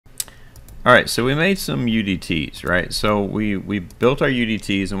All right, so we made some UDTs, right? So we built our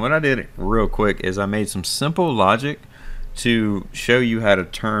UDTs, and what I did real quick is I made some simple logic to show you how to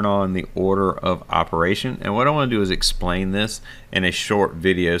turn on the order of operation. And what I want to do is explain this in a short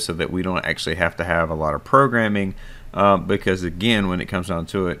video so that we don't actually have to have a lot of programming, because again, when it comes down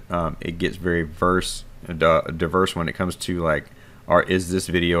to it, it gets very diverse when it comes to like, or is this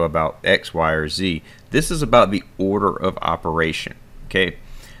video about X, Y, or Z? This is about the order of operation, okay?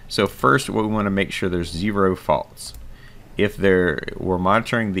 So first, what we want to make sure there's 0 faults. If we're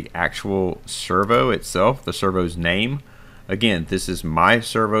monitoring the actual servo itself, the servo's name. Again, this is my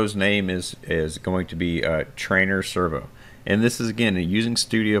servo's name is going to be trainer servo, and this is again using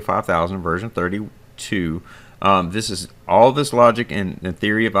Studio 5000 version 32. This is all this logic and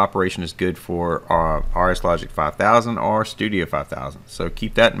theory of operation is good for RS Logic 5000 or Studio 5000. So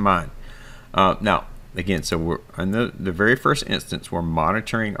keep that in mind. Now. Again, so we're in the very first instance, we're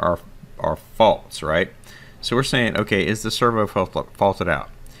monitoring our faults, right? So we're saying, okay, is the servo faulted out?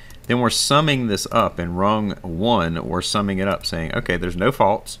 Then we're summing this up in rung 1. We're summing it up, saying, okay, there's no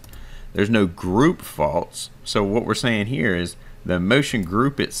faults, there's no group faults. So what we're saying here is the motion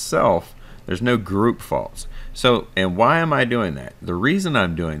group itself, there's no group faults. So, and why am I doing that? The reason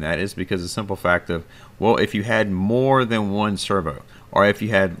I'm doing that is because of the simple fact of, well, if you had more than one servo, or if you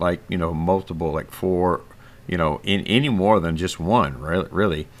had like, you know, multiple, like 4, you know, in any more than just one,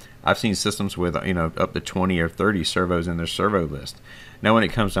 really. I've seen systems with, you know, up to 20 or 30 servos in their servo list. Now, when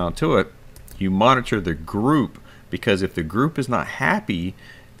it comes down to it, you monitor the group, because if the group is not happy,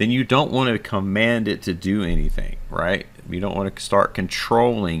 then you don't want to command it to do anything, right? You don't want to start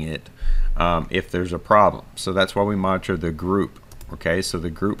controlling it if there's a problem. So that's why we monitor the group. Okay, so the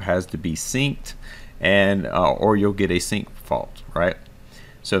group has to be synced, and or you'll get a sync fault, right?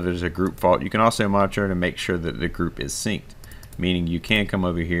 So there's a group fault. You can also monitor to make sure that the group is synced, meaning you can come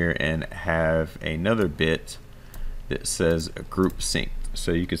over here and have another bit that says group synced.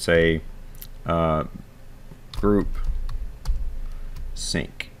 So you could say group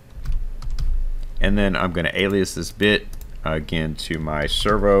sync, and then I'm going to alias this bit again to my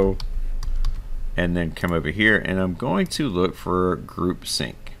servo, and then come over here and I'm going to look for group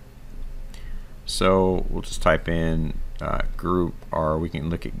sync. So we'll just type in group, or we can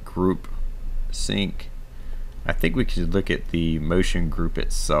look at group sync. I think we should look at the motion group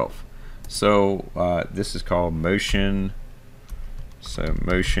itself. So this is called motion. So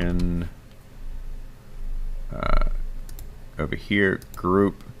motion over here,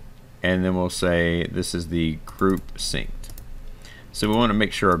 group, and then we'll say this is the group synced. So we want to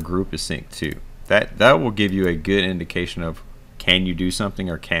make sure our group is synced too. That will give you a good indication of, can you do something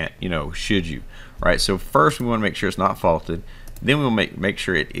or can't, you know, should you, right? So first we want to make sure it's not faulted, then we'll make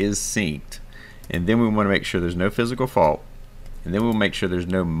sure it is synced, and then we want to make sure there's no physical fault, and then we'll make sure there's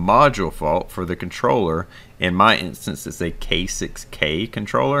no module fault for the controller. In my instance, it's a K6K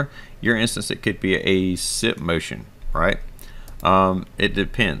controller. Your instance, it could be a SIP motion, right? It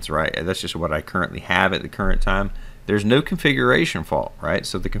depends, right? That's just what I currently have at the current time. There's no configuration fault, right?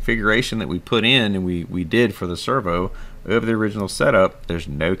 So the configuration that we put in and we did for the servo of the original setup, there's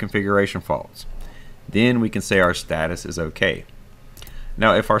no configuration faults. Then we can say our status is okay.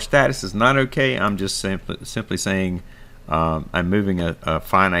 Now, if our status is not okay, I'm just simply saying I'm moving a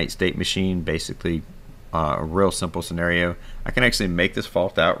finite state machine, basically a real simple scenario. I can actually make this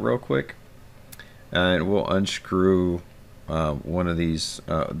fault out real quick, and we'll unscrew one of these,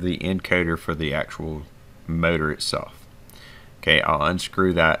 the encoder for the actual motor itself. Okay, I'll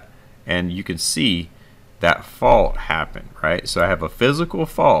unscrew that, and you can see that fault happen, right? So I have a physical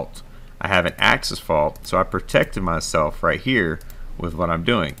fault, I have an axis fault, so I protected myself right here with what I'm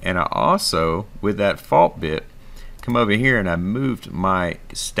doing. And I also, with that fault bit, come over here and I moved my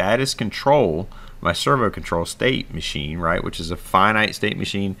status control, my servo control state machine, right, which is a finite state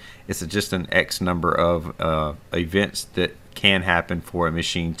machine. It's just an X number of events that can happen for a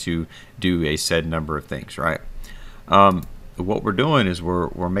machine to do a said number of things, right? What we're doing is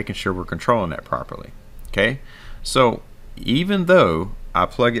we're making sure we're controlling that properly. Okay, so even though I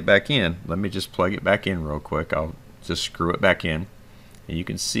plug it back in, let me just plug it back in real quick. I'll just screw it back in, and you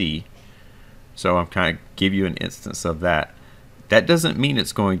can see. So I'm kind of give you an instance of that. That doesn't mean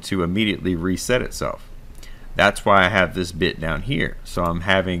it's going to immediately reset itself. That's why I have this bit down here. So I'm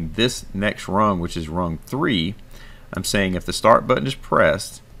having this next rung, which is rung 3. I'm saying if the start button is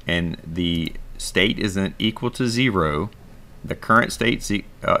pressed and the state isn't equal to 0, the current state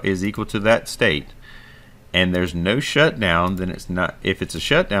is equal to that state, and there's no shutdown, then it's not. If it's a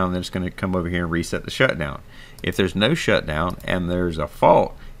shutdown, then it's going to come over here and reset the shutdown. If there's no shutdown and there's a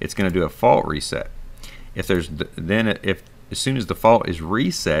fault, it's going to do a fault reset. If there's if as soon as the fault is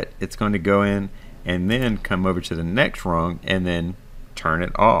reset, it's going to go in and then come over to the next rung and then turn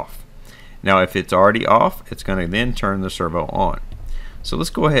it off. Now if it's already off, it's going to then turn the servo on. So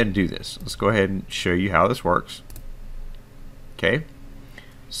let's go ahead and do this. Let's go ahead and show you how this works. Okay,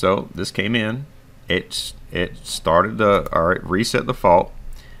 so this came in, it started the, or it reset the fault,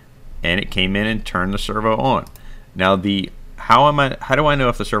 and it came in and turned the servo on. Now how do I know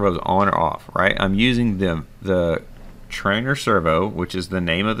if the servo is on or off, right? I'm using the trainer servo, which is the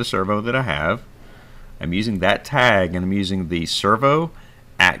name of the servo that I have. I'm using that tag, and I'm using the servo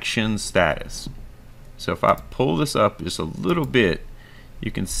action status. So if I pull this up just a little bit,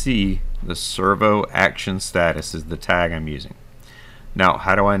 you can see the servo action status is the tag I'm using. Now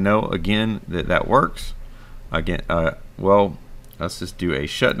how do I know again that that works? Again, well, let's just do a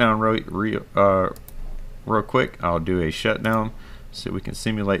shutdown real quick. I'll do a shutdown so we can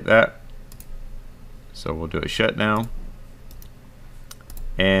simulate that. So we'll do a shutdown,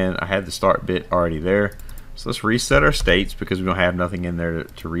 and I had the start bit already there. So let's reset our states because we don't have nothing in there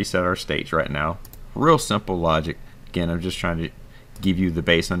to reset our states right now. Real simple logic. Again, I'm just trying to give you the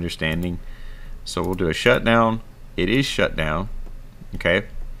base understanding. So we'll do a shutdown. It is shut down. Okay,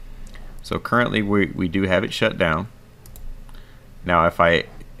 so currently we do have it shut down. Now if I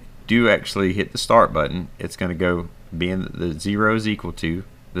do actually hit the start button, it's going to go, being the 0 is equal to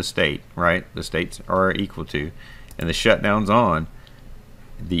the state, right? The states are equal to, and the shutdown's on,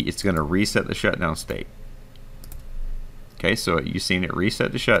 it's going to reset the shutdown state. Okay, so you've seen it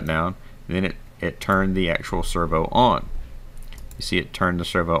reset the shutdown, and then it turned the actual servo on. You see it turned the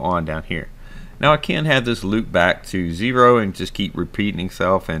servo on down here. Now I can have this loop back to 0 and just keep repeating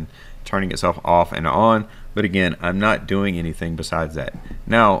itself and turning itself off and on, but again, I'm not doing anything besides that.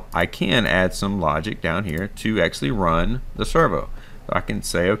 Now I can add some logic down here to actually run the servo. So I can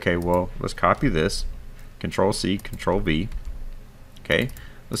say, okay, well, let's copy this, Control C, Control V. Okay,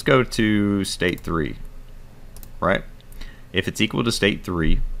 let's go to state 3, right? If it's equal to state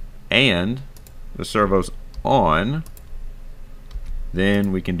 3 and the servo's on,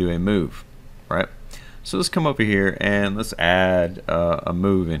 then we can do a move, right? So let's come over here and let's add a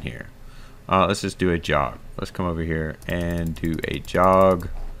move in here. Let's just do a jog. Let's come over here and do a jog.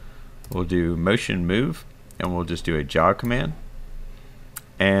 We'll do motion move, and we'll just do a jog command.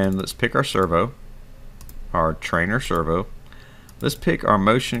 And let's pick our servo, our trainer servo. Let's pick our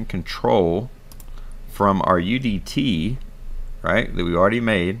motion control from our UDT, right, that we already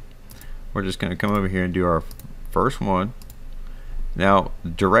made. We're just going to come over here and do our first one. Now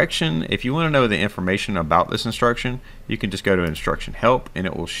direction, if you want to know the information about this instruction, you can just go to instruction help and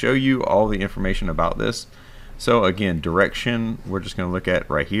it will show you all the information about this. So again, direction, we're just going to look at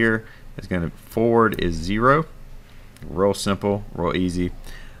right here. It's going to forward is 0. Real simple, real easy.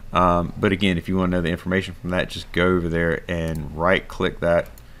 But again, if you want to know the information from that, just go over there and right click that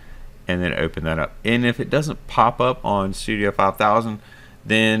and then open that up. And if it doesn't pop up on Studio 5000,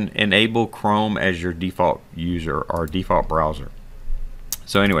 then enable Chrome as your default user or default browser.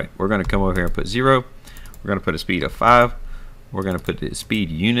 So anyway, we're going to come over here and put 0. We're going to put a speed of 5. We're going to put the speed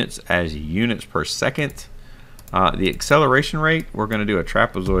units as units per second. The acceleration rate, we're going to do a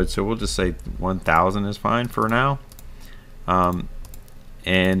trapezoid, so we'll just say 1000 is fine for now.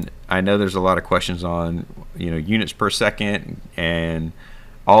 And I know there's a lot of questions on, units per second, and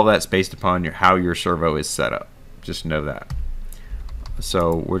all that's based upon how your servo is set up. Just know that.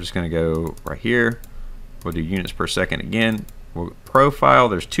 So we're just going to go right here. We'll do units per second again. Profile,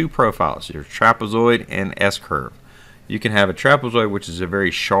 there's two profiles. There's trapezoid and S-curve. You can have a trapezoid, which is a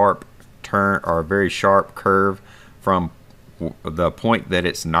very sharp turn or a very sharp curve from the point that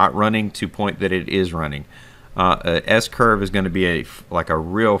it's not running to point that it is running. A S-curve is going to be like a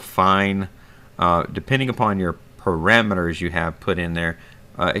real fine, depending upon your parameters you have put in there,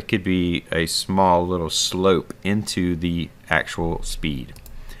 it could be a small little slope into the actual speed.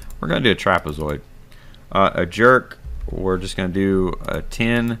 We're going to do a trapezoid. A jerk, we're just going to do a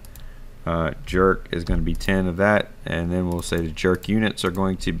 10. Jerk is going to be 10 of that, and then we'll say the jerk units are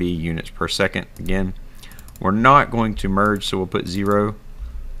going to be units per second again. We're not going to merge, so we'll put 0.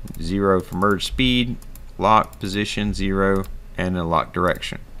 0 for merge speed, lock position 0, and a lock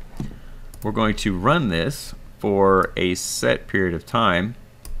direction. We're going to run this for a set period of time.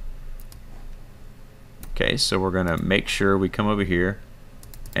 Okay, so we're going to make sure we come over here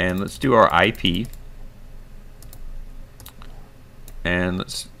and let's do our IP, and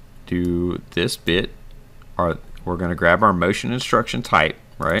let's do this bit. We're going to grab our motion instruction type,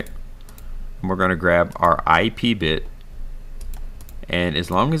 right? And we're going to grab our IP bit, and as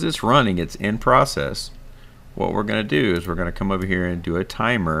long as it's running, it's in process, what we're going to do is we're going to come over here and do a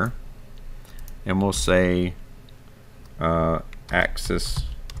timer, and we'll say axis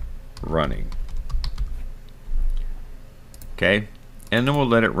running. Okay, and then we'll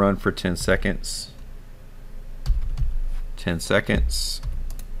let it run for 10 seconds. 10 seconds.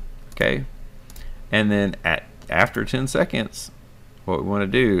 Okay, and then after 10 seconds, what we want to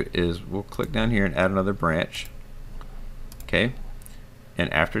do is we'll click down here and add another branch. Okay,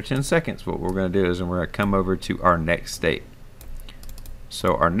 and after 10 seconds, what we're going to do is we're going to come over to our next state.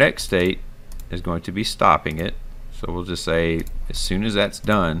 So our next state is going to be stopping it. So we'll just say as soon as that's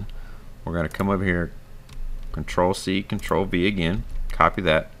done, we're going to come over here, Control C, Control V again, copy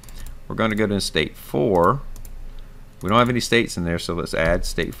that. We're going to go to state 4. We don't have any states in there, so let's add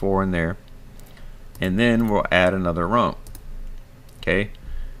state 4 in there. And then we'll add another rump. Okay,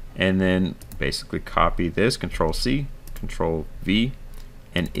 and then basically copy this, Control C, Control V,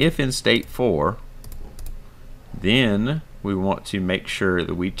 and if in state 4, then we want to make sure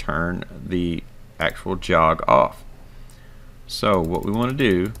that we turn the actual jog off. So what we want to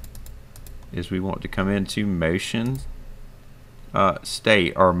do is we want to come into motion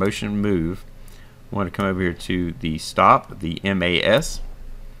state or motion move. We want to come over here to the stop, the MAS.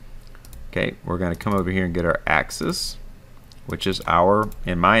 Okay, we're going to come over here and get our axis, which is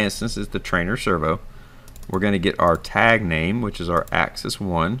in my instance is the trainer servo. We're going to get our tag name, which is our axis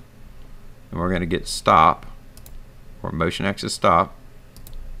 1, and we're going to get stop or motion axis stop.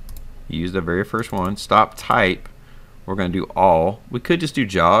 Use the very first one. Stop type, we're going to do all. We could just do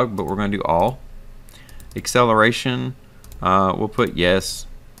jog, but we're going to do all. Acceleration, we'll put yes,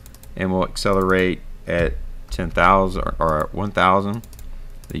 and we'll accelerate at 10,000 or 1,000.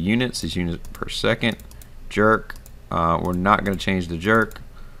 The units is units per second. Jerk, we're not going to change the jerk,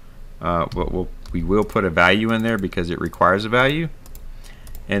 but we will put a value in there because it requires a value,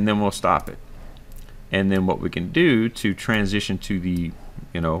 and then we'll stop it. And then what we can do to transition to the,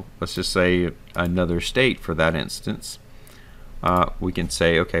 let's just say another state for that instance, we can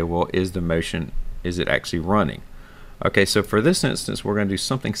say, okay, well, is it actually running? Okay, so for this instance, we're going to do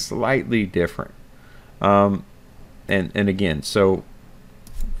something slightly different. And again, so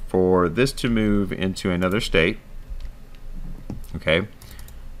for this to move into another state, okay,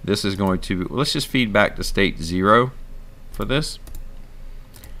 this is going to, let's just feed back to state 0 for this.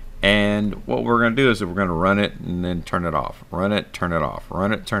 And what we're going to do is we're going to run it and then turn it off. Run it, turn it off.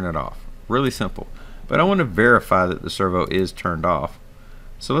 Run it, turn it off. Really simple. But I want to verify that the servo is turned off.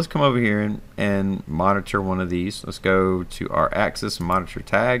 So let's come over here and monitor one of these. Let's go to our axis and monitor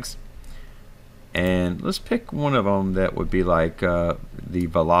tags. And let's pick one of them that would be like the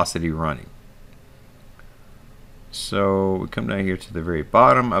velocity running. So we come down here to the very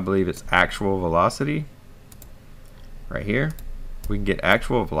bottom. I believe it's actual velocity. Right here. We can get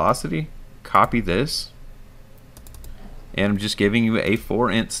actual velocity, copy this, and I'm just giving you a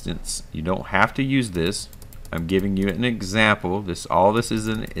for instance. You don't have to use this. I'm giving you an example. All this is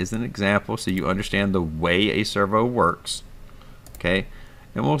an example so you understand the way a servo works. Okay,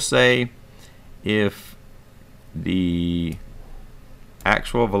 and we'll say if the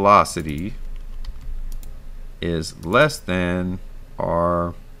actual velocity is less than,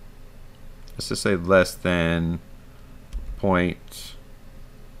 or let's just say less than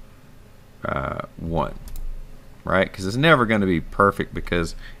 0.1, right? Because it's never going to be perfect,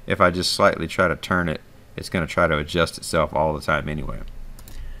 because if I just slightly try to turn it, it's going to try to adjust itself all the time anyway.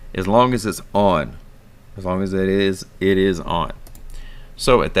 As long as it's on, as long as it is on.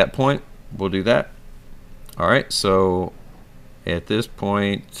 So at that point, we'll do that. All right, so at this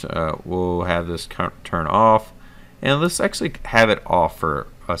point, we'll have this turn off, and let's actually have it off for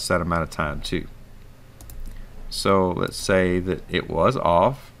a set amount of time too. So let's say that it was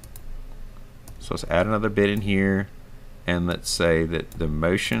off. So let's add another bit in here, and let's say that the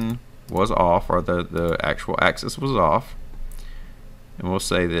motion was off, or the actual axis was off, and we'll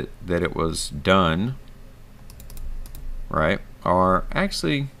say that it was done, right? Or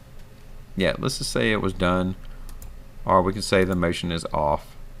actually, yeah, let's just say it was done, or we can say the motion is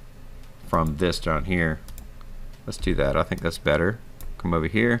off from this down here. Let's do that. I think that's better. Come over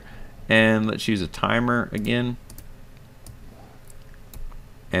here and let's use a timer again,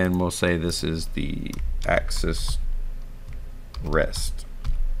 and we'll say this is the axis rest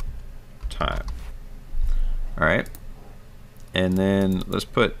time. Alright, and then let's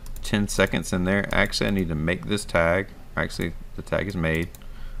put 10 seconds in there. Actually, I need to make this tag. Actually, the tag is made.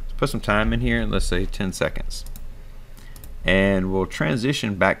 Let's put some time in here, and let's say 10 seconds, and we'll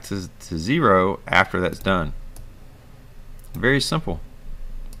transition back to 0 after that's done. Very simple.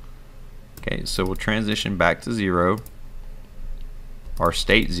 Okay, so we'll transition back to 0, or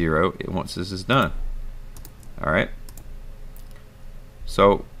state 0, once this is done. Alright,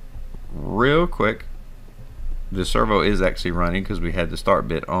 so real quick, the servo is actually running because we had the start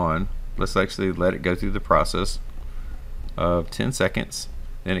bit on. Let's actually let it go through the process of 10 seconds.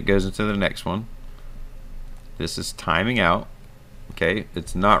 Then it goes into the next one. This is timing out. Okay,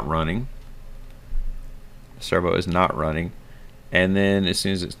 it's not running. The servo is not running. And then as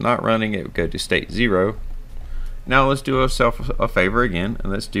soon as it's not running, it would go to state 0. Now let's do ourselves a favor again,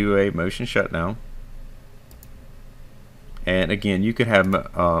 and let's do a motion shutdown. And again, you could have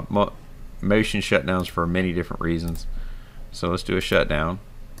motion shutdowns for many different reasons. So let's do a shutdown,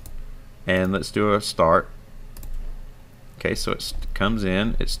 and let's do a start. Okay, so it comes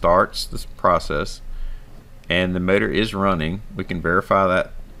in, it starts this process, and the motor is running. We can verify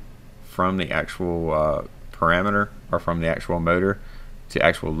that from the actual parameter, or from the actual motor, to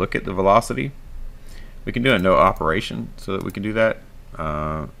actually look at the velocity. We can do a no operation so that we can do that.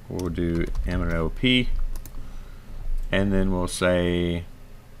 We'll do MNOP, and then we'll say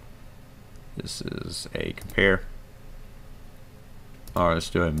this is a compare, or let's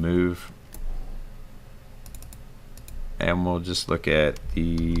do a move, and we'll just look at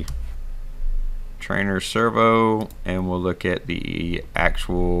the trainer servo, and we'll look at the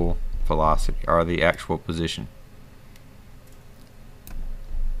actual velocity, or the actual position.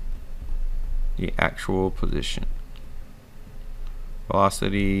 The actual position.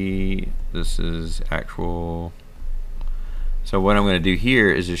 Velocity, this is actual. So what I'm going to do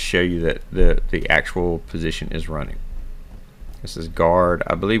here is just show you that the actual position is running. This is guard.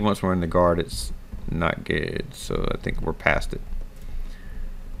 I believe once we're in the guard, it's not good, so I think we're past it.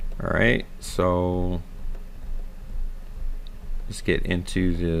 Alright, so let's get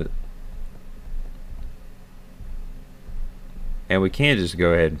into the, and we can just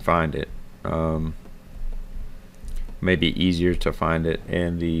go ahead and find it. Maybe easier to find it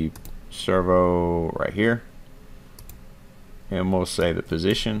in the servo right here, and we'll say the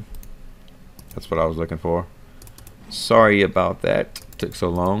position. That's what I was looking for. Sorry about that, it took so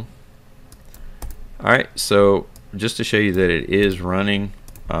long. Alright, so just to show you that it is running,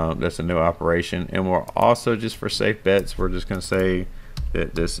 that's a no operation, and we're also, just for safe bets, we're just going to say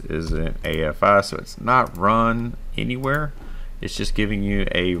that this is an AFI, so it's not run anywhere. It's just giving you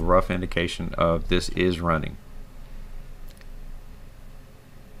a rough indication of this is running.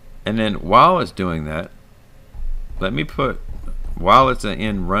 And then while it's doing that, let me put, while it's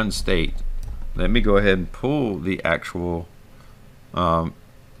in run state, let me go ahead and pull the actual,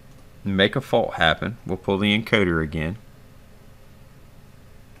 make a fault happen. We'll pull the encoder again.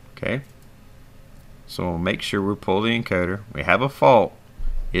 Okay. So we'll make sure we pull the encoder. We have a fault.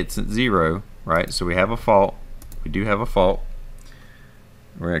 It's at 0, right? So we have a fault. We do have a fault.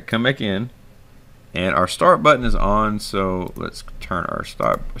 We're going to come back in, and our start button is on, so let's turn our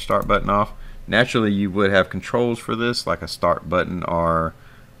start button off. Naturally, you would have controls for this, like a start button, or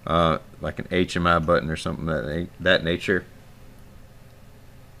like an HMI button or something that nature.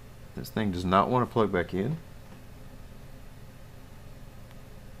 This thing does not want to plug back in.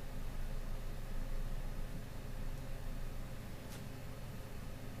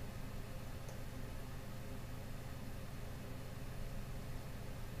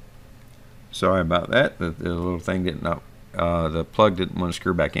 Sorry about that. The little thing did not, the plug didn't want to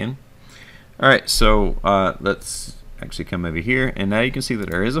screw back in. Alright, so let's actually come over here, and now you can see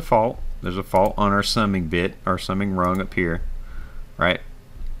that there is a fault. There's a fault on our summing bit, our summing rung up here, right?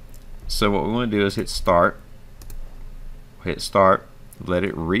 So what we want to do is hit start, let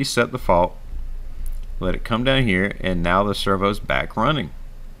it reset the fault, let it come down here, and now the servo's back running.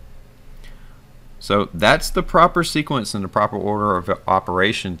 So that's the proper sequence and the proper order of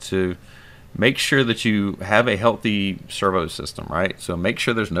operation to make sure that you have a healthy servo system, right? So make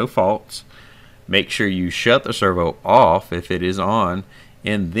sure there's no faults. Make sure you shut the servo off if it is on,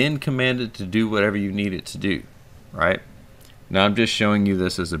 and then command it to do whatever you need it to do, right? Now I'm just showing you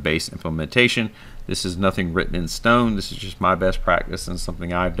this as a base implementation. This is nothing written in stone. This is just my best practice and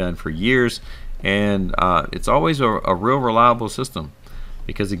something I've done for years, and it's always a real reliable system,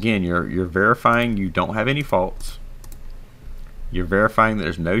 because again, you're verifying you don't have any faults. You're verifying that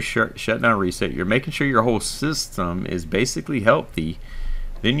there's no shutdown reset. You're making sure your whole system is basically healthy.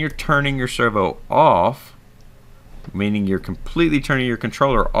 Then you're turning your servo off, meaning you're completely turning your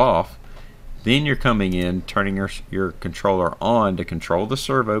controller off. Then you're coming in, turning your controller on to control the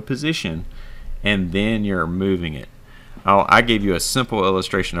servo position, and then you're moving it. I gave you a simple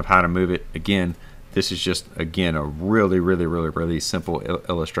illustration of how to move it. Again, this is just, again, a really simple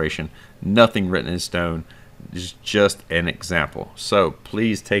illustration. Nothing written in stone. Is just an example, so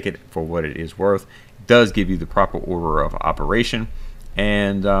please take it for what it is worth. It does give you the proper order of operation,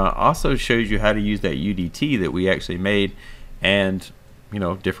 and also shows you how to use that UDT that we actually made, and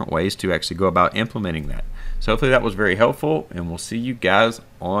different ways to actually go about implementing that. So hopefully that was very helpful, and we'll see you guys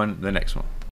on the next one.